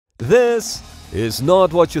This is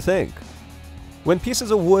not what you think. When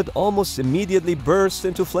pieces of wood almost immediately burst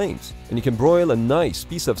into flames, and you can broil a nice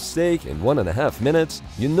piece of steak in 1.5 minutes,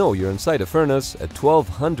 you know you're inside a furnace at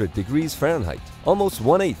 1200 degrees Fahrenheit, almost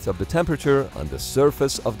 1/8 of the temperature on the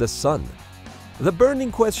surface of the sun. The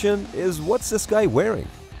burning question is, what's this guy wearing?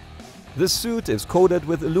 This suit is coated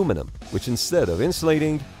with aluminum, which instead of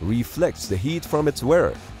insulating, reflects the heat from its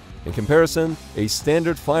wearer. In comparison, a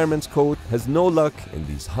standard fireman's coat has no luck in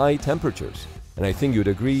these high temperatures. And I think you'd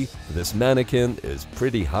agree, this mannequin is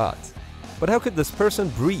pretty hot. But how could this person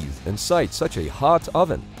breathe inside such a hot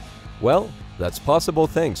oven? Well, that's possible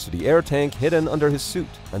thanks to the air tank hidden under his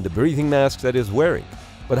suit and the breathing mask that he's wearing.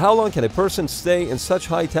 But how long can a person stay in such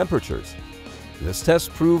high temperatures? This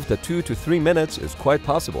test proved that 2 to 3 minutes is quite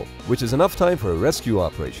possible, which is enough time for a rescue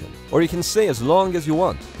operation. Or you can stay as long as you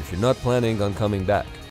want if you're not planning on coming back.